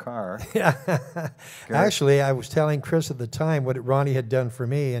sell him a car. Yeah. Actually, I was telling Chris at the time what Ronnie had done for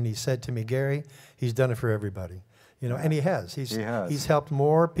me, and he said to me, Gary, he's done it for everybody. You know, and he has. He has. He's helped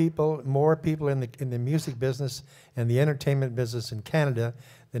more people in the music business and the entertainment business in Canada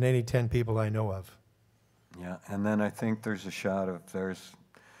than any 10 people I know of. Yeah, and then I think there's a shot of there's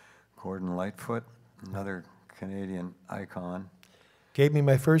Gordon Lightfoot, another Canadian icon. Gave me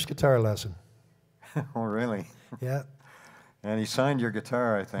my first guitar lesson. Oh, really? Yeah. And he signed your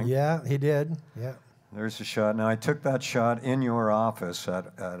guitar, I think. Yeah, he did. Yeah. There's a shot. Now, I took that shot in your office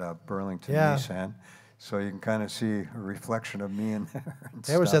at Burlington Nissan, so you can kind of see a reflection of me in there.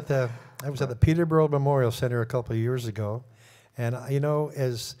 I was at the Peterborough Memorial Center a couple of years ago, and you know,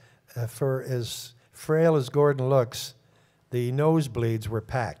 as frail as Gordon looks, the nosebleeds were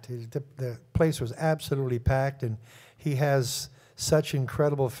packed. The place was absolutely packed, and he has such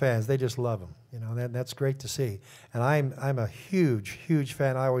incredible fans. They just love him. You know, that's great to see. And I'm a huge, huge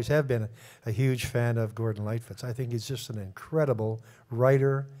fan. I always have been a huge fan of Gordon Lightfoot. I think he's just an incredible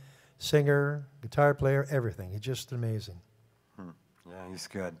writer, singer, guitar player, everything. He's just amazing. Yeah, he's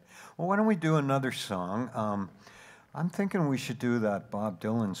good. Well, why don't we do another song? I'm thinking we should do that Bob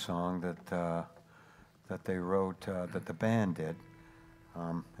Dylan song that they wrote, that the band did.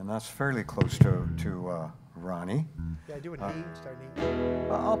 And that's fairly close to Ronnie. Yeah, do an E, start an E.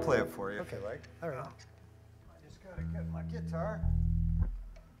 I'll play it for you if you like. All right. I just gotta get my guitar.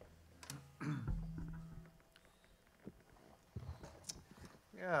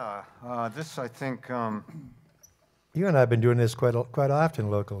 Yeah, this I think. You and I have been doing this quite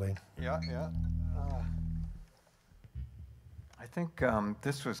often locally. Yeah. I think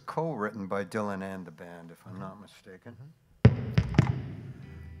this was co-written by Dylan and the band, if I'm not mistaken.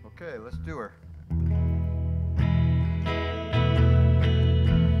 Okay, let's do her.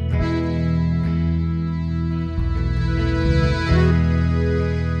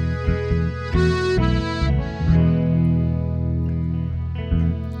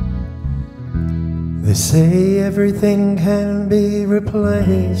 They say everything can be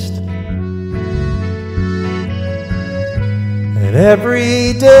replaced, and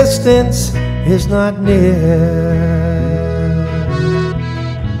every distance is not near.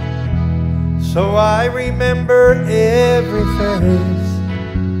 So I remember every face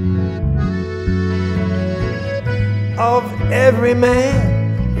of every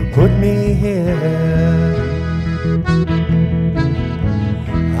man who put me here.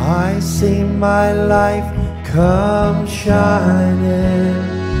 I see my life come shining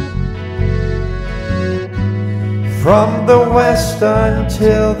from the west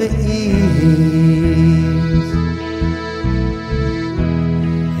until the east.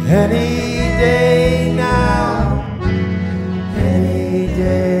 Any day now,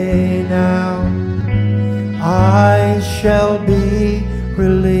 I shall be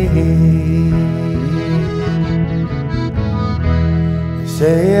released.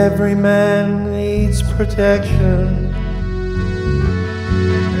 Say every man needs protection.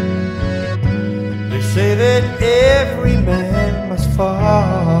 They say that every man must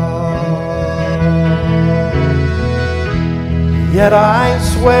fall. Yet I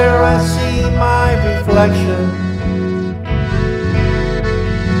swear I see my reflection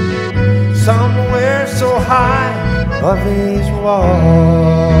somewhere so high above these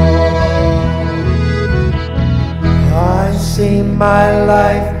walls. I see my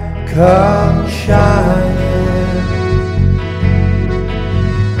life come shining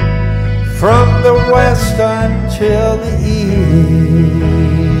from the west until the east.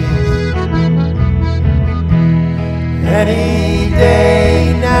 Any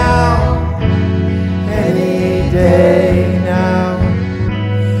day now,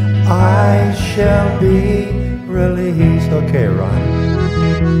 I shall be released. Okay, Ron.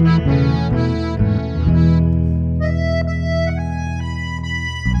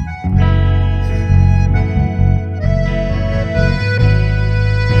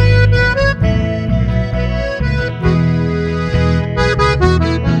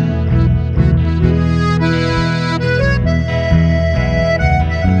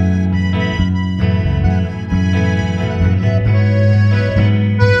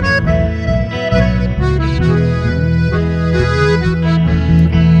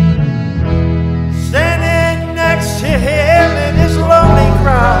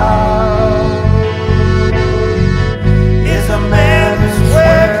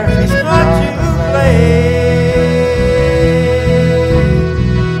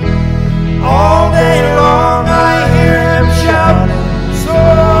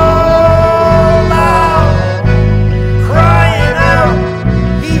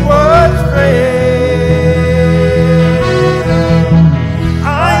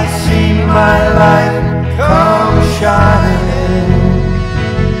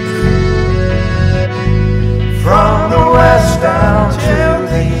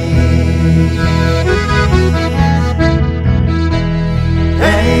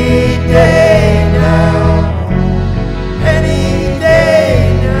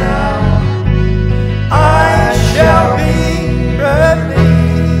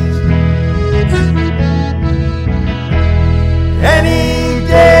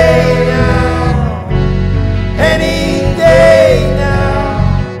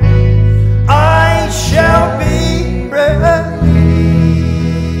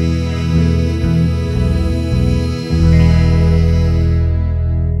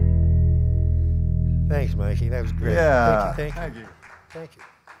 Thank you.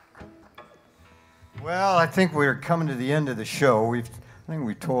 Well, I think we're coming to the end of the show. I think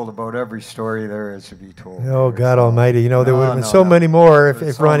we told about every story there is to be told. Oh, here, God so. Almighty. You know, there would have been so no. many more There's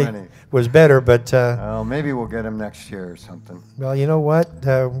if so Ronnie many. was better, but, Well, maybe we'll get him next year or something. well, you know what?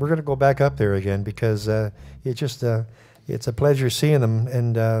 We're going to go back up there again because it's a pleasure seeing them.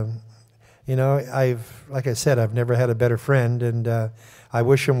 And, you know, like I said, I've never had a better friend, and I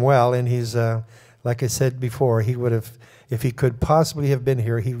wish him well. And he's, like I said before, he would have, if he could possibly have been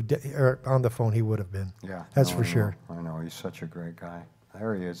here, or on the phone, he would have been. Yeah. That's no, for I know. sure. I know. He's such a great guy.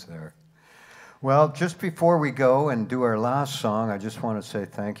 There he is there. Well, just before we go and do our last song, I just want to say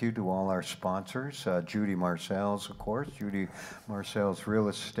thank you to all our sponsors. Judy Marsales, of course, Judy Marsales Real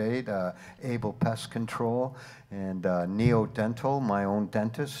Estate, Abell Pest Control, and Neo Dental, my own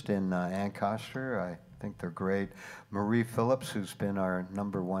dentist in Ancaster. I think they're great. Marie Phillips, who's been our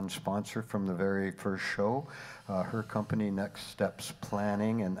 #1 sponsor from the very first show. Her company, Next Steps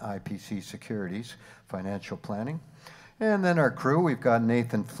Planning and IPC Securities, Financial Planning. And then our crew, we've got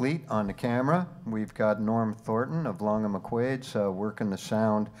Nathan Fleet on the camera. We've got Norm Thornton of Long and McQuaid's working the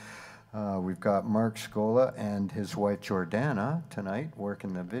sound. We've got Mark Scola and his wife Jordana tonight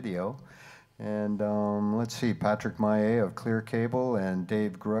working the video. And let's see, Patrick Maillet of Clearcable and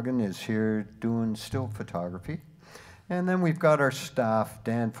Dave Gruggan is here doing still photography. And then we've got our staff,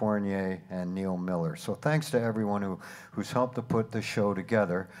 Dan Fournier and Neil Miller. So thanks to everyone who's helped to put this show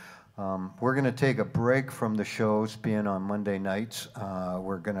together. We're going to take a break from the shows being on Monday nights.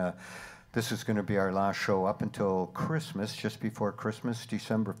 This is going to be our last show up until Christmas, just before Christmas,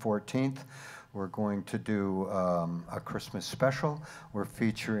 December 14th. We're going to do a Christmas special. We're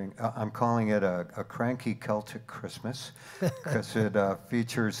featuring, I'm calling it a Cranky Celtic Christmas, because it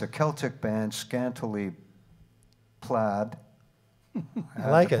features a Celtic band, Scantily Plaid. I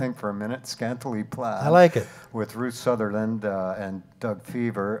like it. Think for a minute, Scantily Plaid. I like it. With Ruth Sutherland and Doug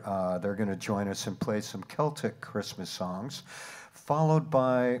Fever, they're going to join us and play some Celtic Christmas songs, followed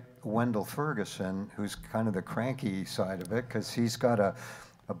by Wendell Ferguson, who's kind of the cranky side of it, because he's got a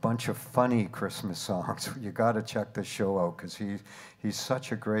bunch of funny Christmas songs. You got to check this show out, because he's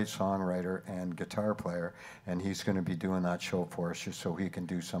such a great songwriter and guitar player, and he's going to be doing that show for us just so he can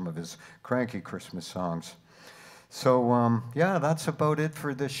do some of his cranky Christmas songs. So, yeah, that's about it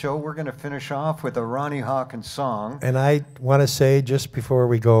for this show. We're going to finish off with a Ronnie Hawkins song. And I want to say, just before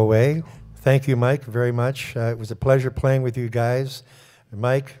we go away, thank you, Mike, very much. It was a pleasure playing with you guys.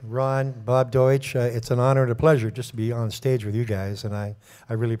 Mike, Ron, Bob Deutsch, it's an honor and a pleasure just to be on stage with you guys, and I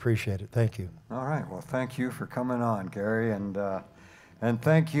really appreciate it. Thank you. All right. Well, thank you for coming on, Gary, and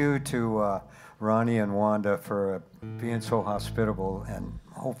thank you to Ronnie and Wanda for being so hospitable, and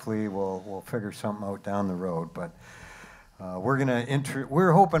hopefully we'll figure something out down the road. But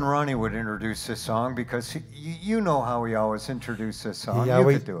we're hoping Ronnie would introduce this song, because you know how he always introduced this song. You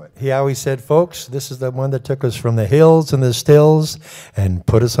could do it. He always said, folks, this is the one that took us from the hills and the stills and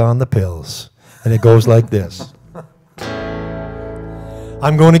put us on the pills. And it goes like this.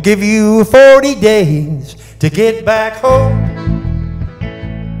 I'm going to give you 40 days to get back home.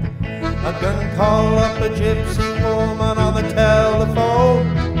 I'm going to call up a gypsy woman on the telephone.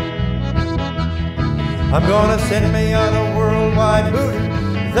 I'm going to send me on a worldwide hooter.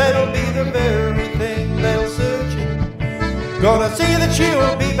 That'll be the very thing that'll suit you. Gonna see that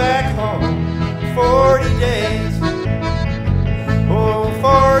you'll be back home 40 days. Oh,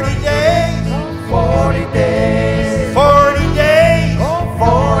 40 days. 40 days. 40 days. Oh,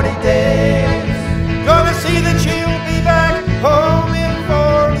 40 days. Gonna see that you'll be back home in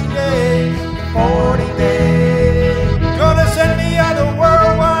 40 days. 40 days. Gonna send me on a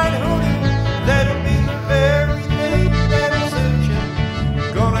worldwide hooter. That'll be the very thing that'll suit you.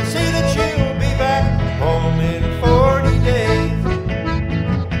 Gonna see that you'll be back home in 40 days.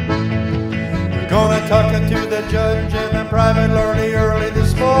 We're gonna talk to the judge in a private early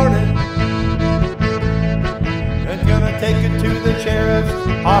this morning. And gonna take it to the sheriff's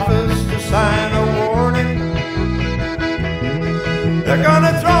office to sign a warning. They're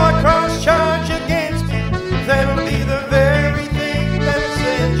gonna throw a cross charge against me. That'll be the very thing that'll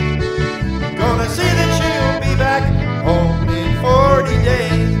send you. Gonna see that you'll be back home in 40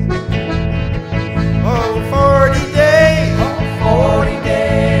 days. Oh, 40 days. Oh, 40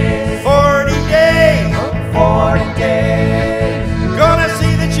 days. 40 days. Oh, 40 days. Gonna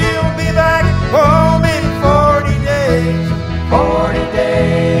see that you'll be back home in 40 days. 40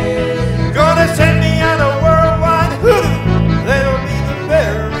 days. Gonna send me on a worldwide hooter. That'll be the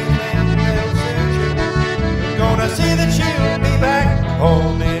very thing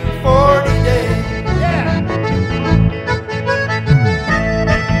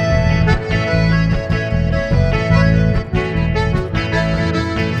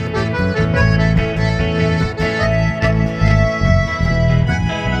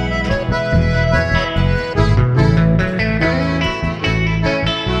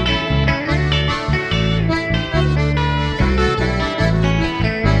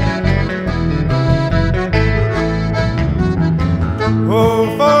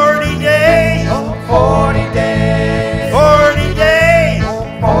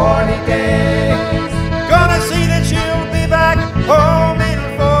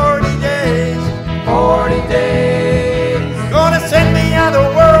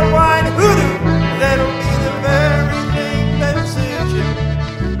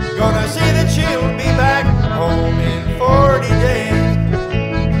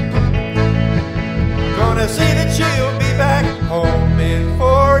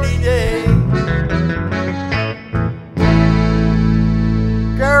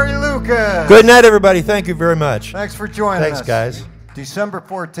Good night, everybody. Thank you very much. Thanks for joining us. Thanks, guys. December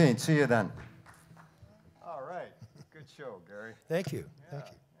 14th. See you then. All right. Good show, Gary. Thank you. Thank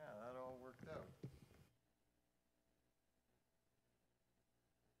you.